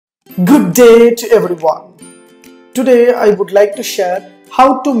Good day to everyone. Today I would like to share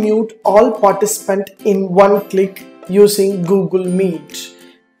how to mute all participants in one click using Google Meet.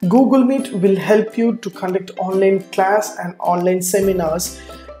 Google Meet will help you to conduct online class and online seminars.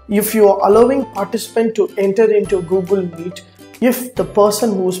 If you are allowing participants to enter into Google Meet, if the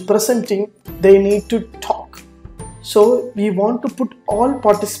person who is presenting, they need to talk. So we want to put all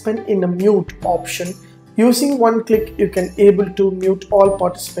participants in a mute option. Using one click, you can able to mute all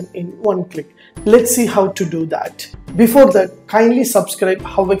participants in one click. Let's see how to do that. Before that, kindly subscribe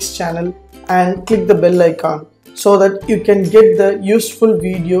HowXT channel and click the bell icon so that you can get the useful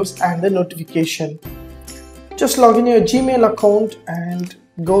videos and the notification. Just log in your Gmail account and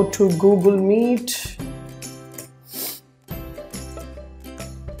go to Google Meet.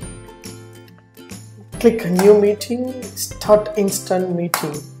 Click new meeting, start instant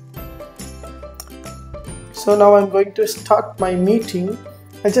meeting. So now I'm going to start my meeting.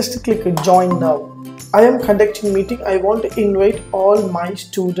 I just click join now. I am conducting meeting. I want to invite all my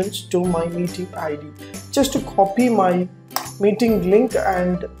students to my meeting ID. Just to copy my meeting link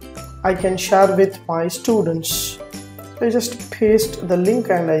and I can share with my students. I just paste the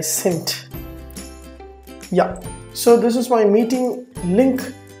link and I sent. Yeah. So this is my meeting link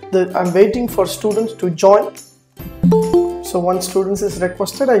that I'm waiting for students to join. So once students is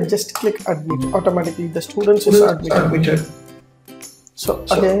requested, I just click admit. Automatically the students is admitted. So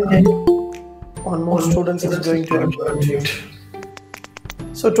again, one more students is going to admit.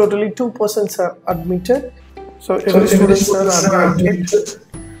 So totally 2 persons are admitted. So every students are admitted.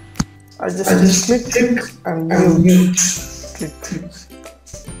 I just click and mute. Click.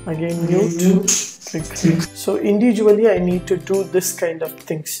 Again mute. Click. So individually I need to do this kind of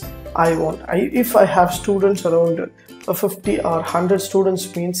things. If I have students around 50 or 100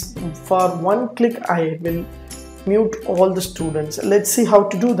 students, means for one click I will mute all the students. Let's see how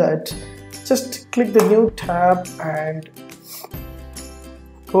to do that. Just click the new tab and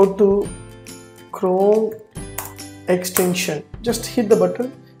go to Chrome extension. Just hit the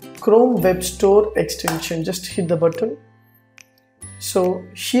button. Chrome Web Store extension. Just hit the button. So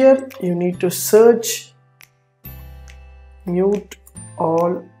here you need to search mute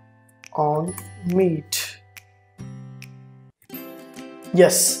all on Meet.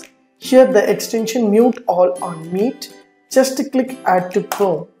 Yes, here the extension mute all on Meet. Just click add to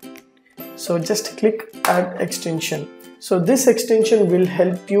Chrome. So just click add extension. So this extension will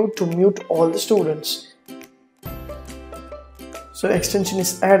help you to mute all the students. So extension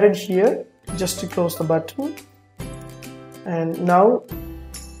is added here. Just to close the button. And now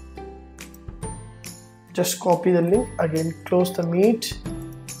just copy the link. Again close the Meet.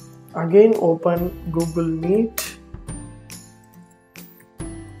 Again open Google Meet.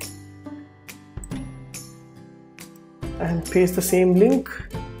 And paste the same link.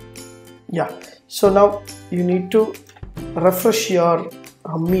 Yeah, so now you need to refresh your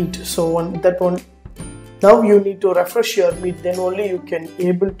Meet. So now you need to refresh your Meet, then only you can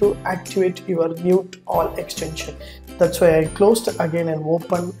able to activate your mute all extension. That's why I closed again and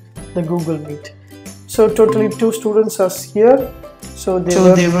open the Google Meet. So totally 2 students are here. So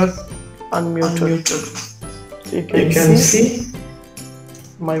they were unmuted. You can see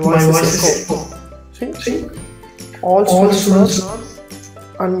my voice is echo. See? All students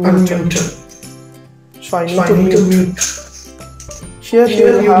are unmuted. So I need to mute. Here you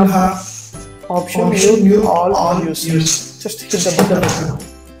will have option mute all users. Just hit the button.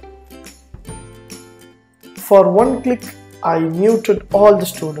 For one click, I muted all the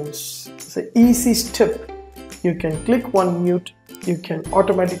students. It's an easy step. You can click one mute. You can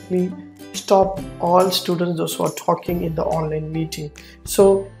automatically stop all students those who are talking in the online meeting.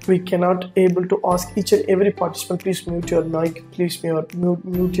 So we cannot able to ask each and every participant, please mute your mic, please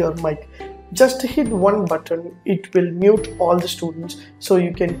mute your mic. Just hit one button, it will mute all the students, so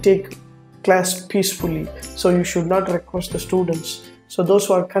you can take class peacefully. So you should not request the students. So those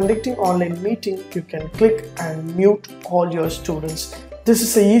who are conducting online meeting, you can click and mute all your students. This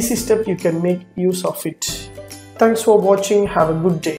is an easy step, you can make use of it. Thanks for watching. Have a good day.